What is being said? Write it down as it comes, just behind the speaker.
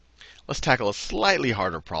Let's tackle a slightly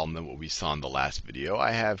harder problem than what we saw in the last video.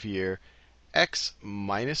 I have here x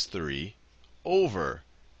minus 3 over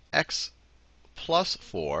x plus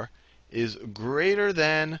 4 is greater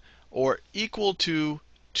than or equal to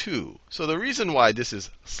 2. So the reason why this is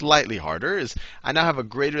slightly harder is I now have a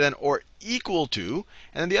greater than or equal to.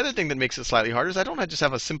 And then the other thing that makes it slightly harder is I don't just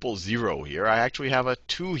have a simple 0 here. I actually have a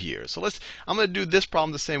 2 here. So I'm going to do this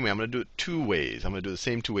problem the same way. I'm going to do it 2 ways. I'm going to do the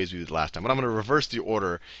same 2 ways we did last time. But I'm going to reverse the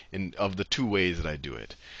order of the 2 ways that I do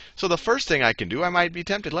it. So the first thing I can do, I might be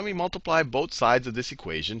tempted. Let me multiply both sides of this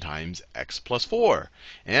equation times x plus 4.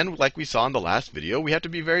 And like we saw in the last video, we have to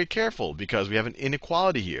be very careful because we have an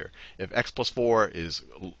inequality here. If x plus 4 is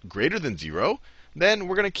greater than 0, then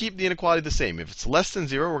we're going to keep the inequality the same. If it's less than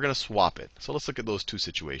 0, we're going to swap it. So let's look at those two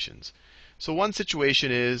situations. So one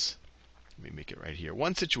situation is, let me make it right here.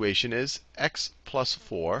 One situation is x plus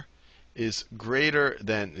 4 is greater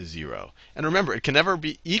than 0. And remember, it can never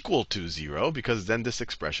be equal to 0 because then this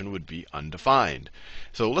expression would be undefined.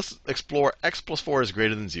 So let's explore x plus 4 is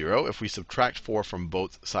greater than 0. If we subtract 4 from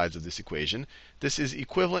both sides of this equation, this is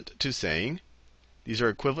equivalent to saying, these are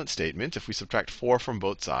equivalent statements, if we subtract 4 from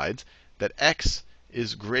both sides, that x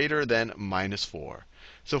is greater than minus 4.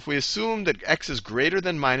 So if we assume that x is greater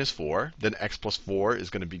than minus 4, then x plus 4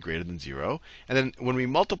 is going to be greater than 0. And then when we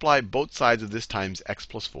multiply both sides of this times x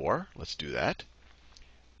plus 4, let's do that.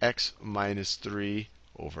 X minus 3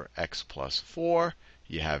 over x plus 4.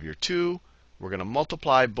 You have your 2. We're going to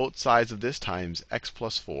multiply both sides of this times x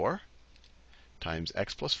plus 4 times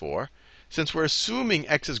x plus 4. Since we're assuming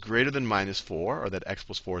x is greater than minus 4, or that x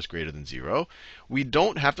plus 4 is greater than 0, we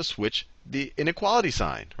don't have to switch the inequality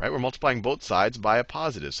sign, right? We're multiplying both sides by a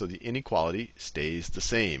positive, so the inequality stays the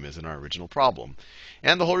same as in our original problem.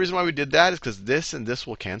 And the whole reason why we did that is because this and this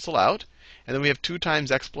will cancel out. And then we have 2 times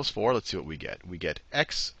x plus 4. Let's see what we get. We get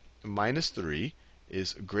x minus 3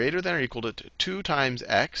 is greater than or equal to 2 times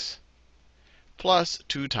x plus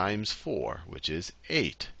 2 times 4, which is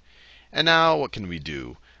 8. And now what can we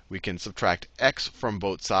do? We can subtract x from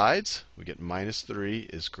both sides. We get minus 3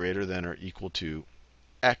 is greater than or equal to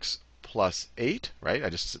x plus 8, right? I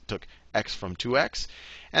just took x from 2x.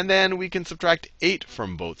 And then we can subtract 8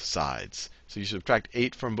 from both sides. So you subtract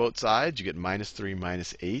 8 from both sides. You get minus 3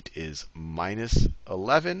 minus 8 is minus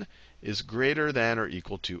 11 is greater than or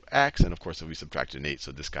equal to x. And of course, if we subtract an 8,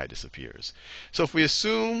 so this guy disappears. So if we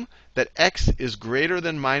assume that x is greater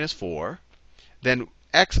than minus 4, then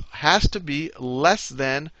x has to be less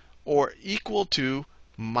than or equal to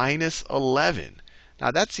minus 11.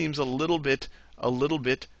 Now that seems a little bit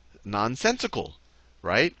nonsensical,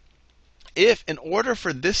 right? If in order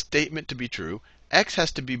for this statement to be true, x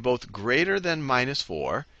has to be both greater than minus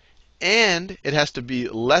 4 and it has to be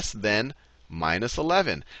less than minus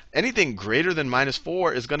 11. Anything greater than minus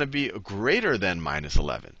 4 is going to be greater than minus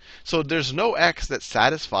 11. So there's no x that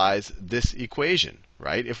satisfies this equation,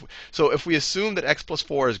 right? If we assume that x plus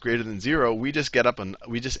 4 is greater than 0, we just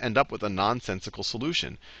end up with a nonsensical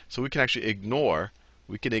solution. So we can actually ignore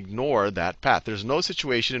that path. There's no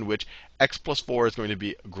situation in which x plus 4 is going to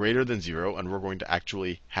be greater than 0, and we're going to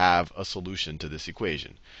actually have a solution to this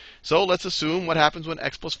equation. So let's assume what happens when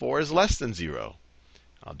x plus 4 is less than 0.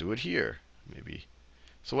 I'll do it here, maybe.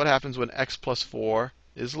 So what happens when x plus 4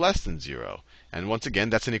 is less than 0? And once again,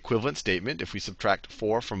 that's an equivalent statement if we subtract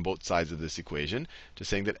 4 from both sides of this equation to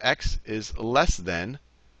saying that x is less than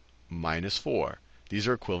minus 4. These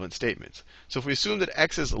are equivalent statements. So if we assume that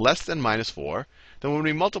x is less than minus 4, then when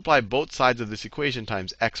we multiply both sides of this equation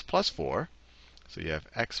times x plus 4, so you have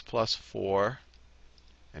x plus 4,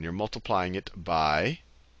 and you're multiplying it by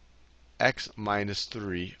x minus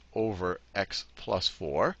 3 over x plus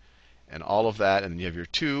 4, and all of that, and then you have your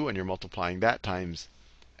 2, and you're multiplying that times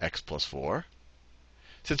x plus 4.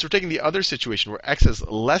 Since we're taking the other situation where x is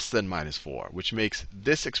less than minus 4, which makes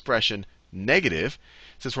this expression negative,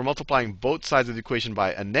 since we're multiplying both sides of the equation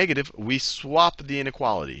by a negative, we swap the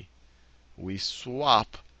inequality. We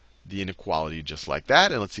swap the inequality just like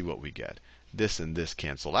that, and let's see what we get. This and this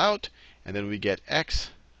cancel out, and then we get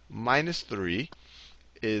x minus 3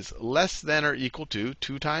 is less than or equal to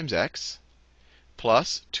 2 times x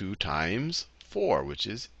plus 2 times 4, which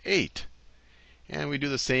is 8. And we do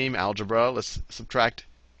the same algebra. Let's subtract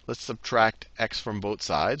x from both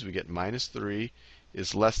sides. We get minus 3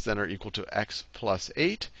 is less than or equal to x plus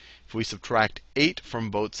 8. If we subtract 8 from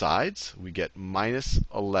both sides, we get minus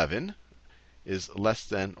 11 is less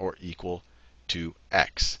than or equal to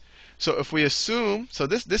x. So if we assume, so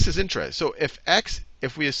this is interesting. So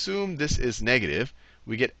if we assume this is negative,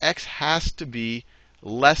 we get x has to be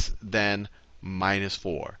less than minus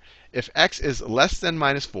 4. If x is less than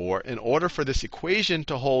minus 4, in order for this equation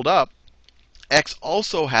to hold up, x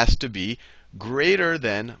also has to be greater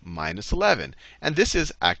than minus 11. And this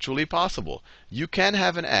is actually possible. You can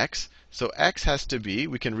have an x, so x has to be,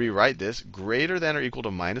 we can rewrite this, greater than or equal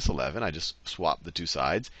to minus 11. I just swapped the two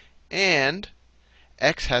sides. And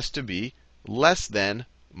x has to be less than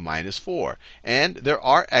minus 4. And there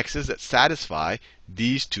are x's that satisfy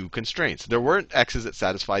these two constraints. There weren't x's that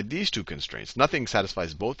satisfied these two constraints. Nothing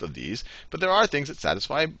satisfies both of these, but there are things that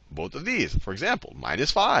satisfy both of these. For example,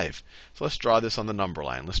 minus 5. So let's draw this on the number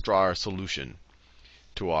line. Let's draw our solution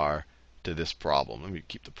to this problem. Let me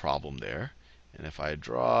keep the problem there. And if I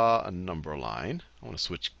draw a number line, I want to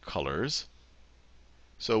switch colors.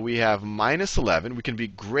 So we have minus 11. We can be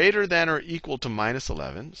greater than or equal to minus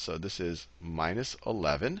 11. So this is minus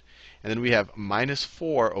 11. And then we have minus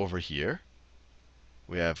 4 over here.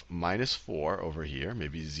 We have minus 4 over here.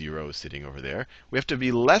 Maybe 0 is sitting over there. We have to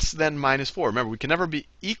be less than minus 4. Remember, we can never be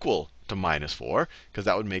equal to minus 4, because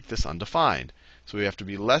that would make this undefined. So we have to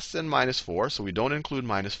be less than minus 4. So we don't include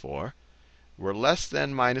minus 4. We're less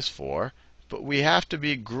than minus 4. But we have to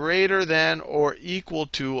be greater than or equal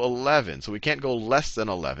to 11. So we can't go less than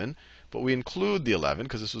 11. But we include the 11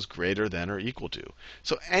 because this was greater than or equal to.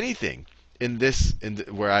 So anything in this,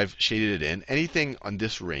 where I've shaded it in, anything on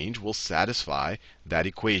this range will satisfy that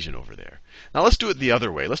equation over there. Now let's do it the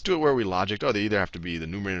other way. Let's do it where we logic, oh, they either have to be, the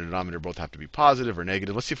numerator and denominator both have to be positive or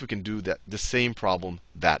negative. Let's see if we can do the same problem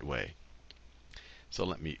that way. So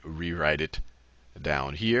let me rewrite it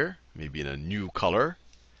down here, maybe in a new color.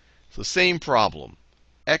 So same problem.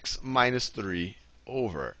 X minus 3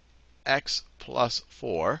 over x plus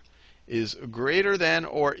 4 is greater than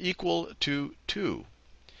or equal to 2.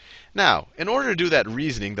 Now, in order to do that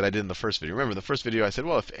reasoning that I did in the first video, remember in the first video I said,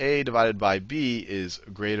 well, if a divided by b is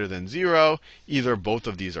greater than 0, either both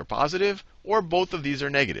of these are positive or both of these are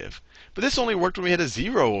negative. But this only worked when we had a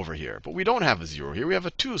 0 over here. But we don't have a 0 here. We have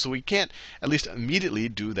a 2. So we can't at least immediately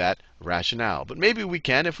do that rationale. But maybe we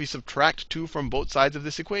can if we subtract 2 from both sides of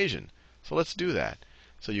this equation. So let's do that.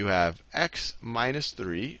 So you have x minus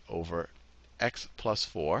 3 over x plus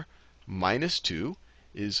 4 minus 2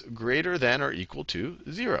 is greater than or equal to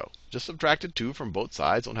 0. Just subtracted 2 from both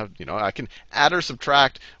sides. Don't have, I can add or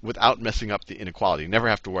subtract without messing up the inequality. Never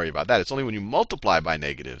have to worry about that. It's only when you multiply by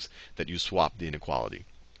negatives that you swap the inequality.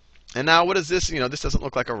 And now what is this? This doesn't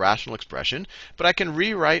look like a rational expression, but I can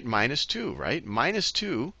rewrite minus 2, right? Minus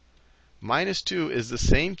 2 is the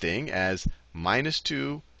same thing as minus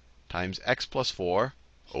 2 times x plus 4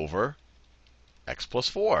 over x plus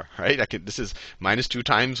 4, right? This is minus 2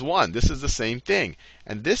 times 1. This is the same thing.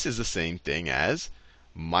 And this is the same thing as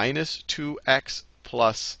minus 2x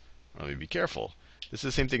plus, let me be careful. This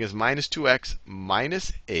is the same thing as minus 2x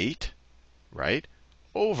minus 8, right,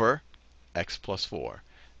 over x plus 4.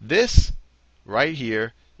 This right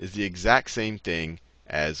here is the exact same thing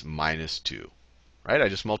as minus 2. Right? I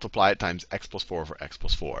just multiply it times x plus 4 over x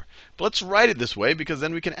plus 4. But let's write it this way because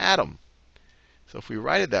then we can add them. So if we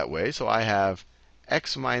write it that way, so I have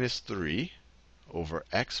x minus 3 over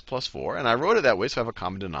x plus 4. And I wrote it that way so I have a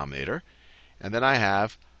common denominator. And then I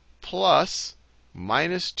have plus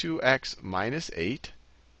minus 2x minus 8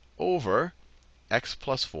 over x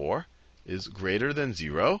plus 4 is greater than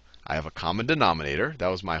 0. I have a common denominator. That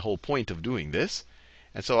was my whole point of doing this.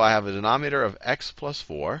 And so I have a denominator of x plus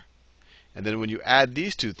 4. And then when you add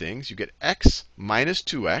these two things, you get x minus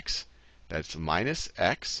 2x. That's minus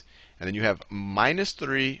x. And then you have minus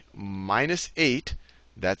 3 minus 8.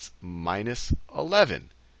 That's minus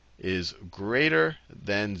 11 is greater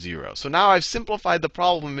than 0. So now I've simplified the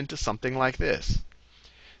problem into something like this.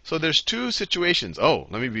 So there's two situations. Oh,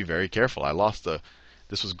 let me be very careful. I lost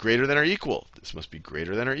this was greater than or equal. This must be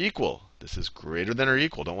greater than or equal. This is greater than or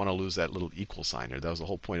equal. Don't want to lose that little equal sign there. That was the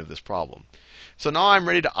whole point of this problem. So now I'm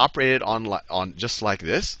ready to operate it on just like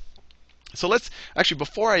this. So let's actually,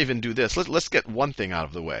 before I even do this, let's get one thing out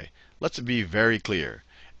of the way. Let's be very clear.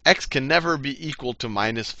 X can never be equal to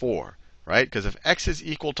minus 4, right? Because if x is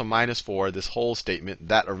equal to minus 4, this whole statement,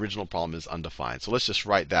 that original problem is undefined. So let's just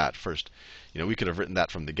write that first. We could have written that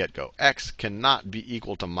from the get-go. X cannot be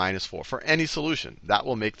equal to minus 4 for any solution. That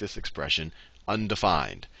will make this expression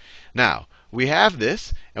undefined. Now, we have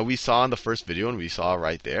this, and we saw in the first video, and we saw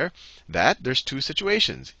right there, that there's two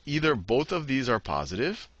situations. Either both of these are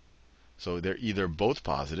positive. So they're either both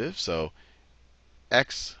positive. So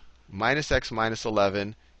x minus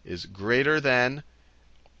 11 is greater than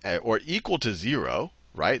or equal to 0,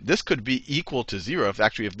 right? This could be equal to 0.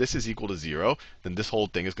 If this is equal to 0, then this whole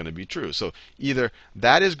thing is going to be true. So either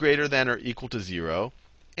that is greater than or equal to 0,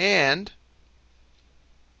 and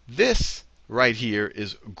this right here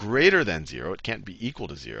is greater than 0. It can't be equal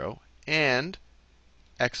to 0. And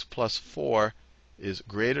x plus 4 is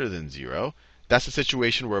greater than 0. That's a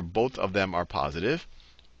situation where both of them are positive.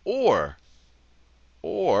 Or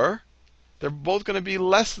they're both going to be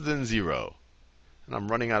less than 0. And I'm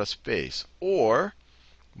running out of space. Or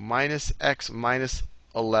minus x minus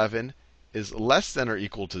 11 is less than or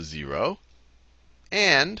equal to 0.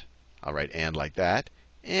 And, I'll write and like that,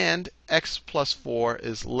 and x plus 4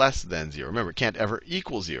 is less than 0. Remember, it can't ever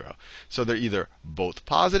equal 0. So they're either both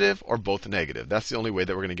positive or both negative. That's the only way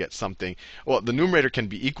that we're going to get something. Well, the numerator can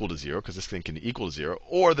be equal to 0, because this thing can equal to 0.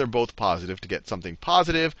 Or they're both positive to get something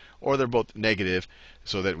positive, or they're both negative,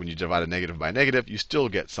 so that when you divide a negative by a negative, you still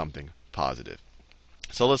get something positive.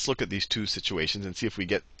 So let's look at these two situations and see if we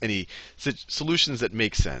get any solutions that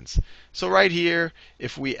make sense. So right here,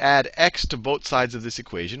 if we add x to both sides of this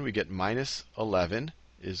equation, we get minus 11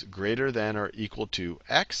 is greater than or equal to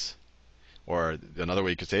x. Or another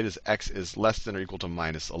way you could say it is x is less than or equal to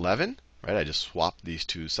minus 11. Right? I just swapped these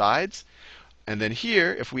two sides. And then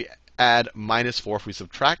here, if we add minus 4, if we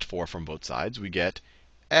subtract 4 from both sides, we get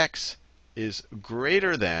x is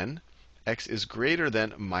greater than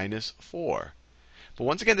minus 4. But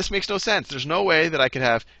once again, this makes no sense. There's no way that I could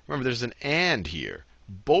have, remember, there's an and here.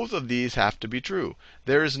 Both of these have to be true.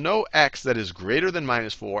 There is no x that is greater than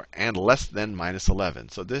minus 4 and less than minus 11.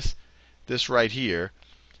 So this right here,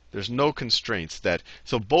 there's no constraints that.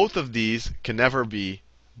 So both of these can never be,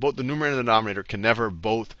 both the numerator and the denominator can never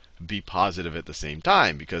both be positive at the same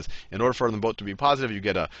time. Because in order for them both to be positive, you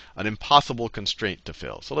get an impossible constraint to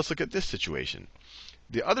fill. So let's look at this situation.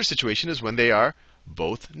 The other situation is when they are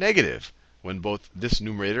both negative. When both this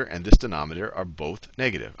numerator and this denominator are both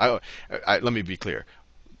negative. Let me be clear.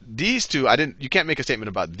 These two, you can't make a statement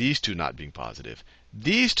about these two not being positive.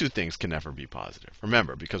 These two things can never be positive.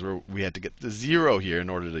 Remember, because we had to get the 0 here in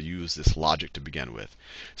order to use this logic to begin with.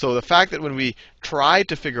 So the fact that when we tried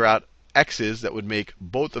to figure out x's that would make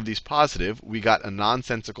both of these positive, we got a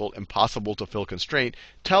nonsensical, impossible to fill constraint,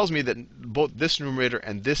 tells me that both this numerator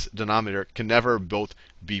and this denominator can never both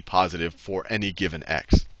be positive for any given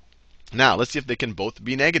x. Now, let's see if they can both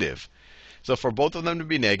be negative. So for both of them to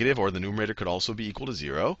be negative, or the numerator could also be equal to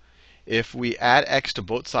 0, if we add x to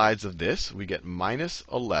both sides of this, we get minus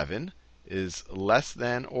 11 is less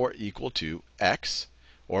than or equal to x.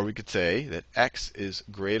 Or we could say that x is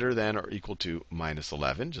greater than or equal to minus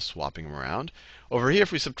 11, just swapping them around. Over here,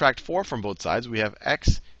 if we subtract 4 from both sides, we have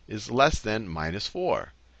x is less than minus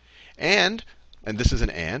 4. And this is an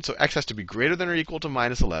and, so x has to be greater than or equal to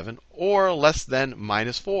minus 11 or less than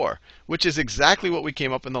minus 4, which is exactly what we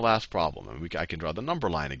came up in the last problem. And I can draw the number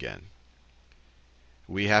line again.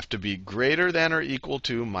 We have to be greater than or equal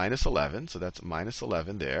to minus 11, so that's minus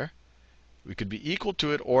 11 there. We could be equal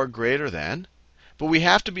to it or greater than, but we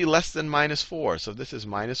have to be less than minus 4. So if this is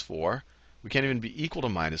minus 4, we can't even be equal to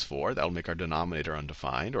minus 4. That will make our denominator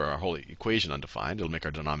undefined, or our whole equation undefined. It'll make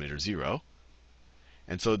our denominator 0.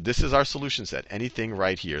 And so this is our solution set. Anything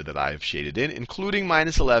right here that I've shaded in, including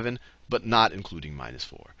minus 11, but not including minus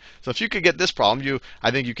 4. So if you could get this problem,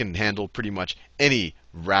 I think you can handle pretty much any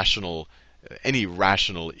rational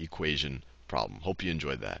equation problem. Hope you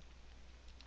enjoyed that.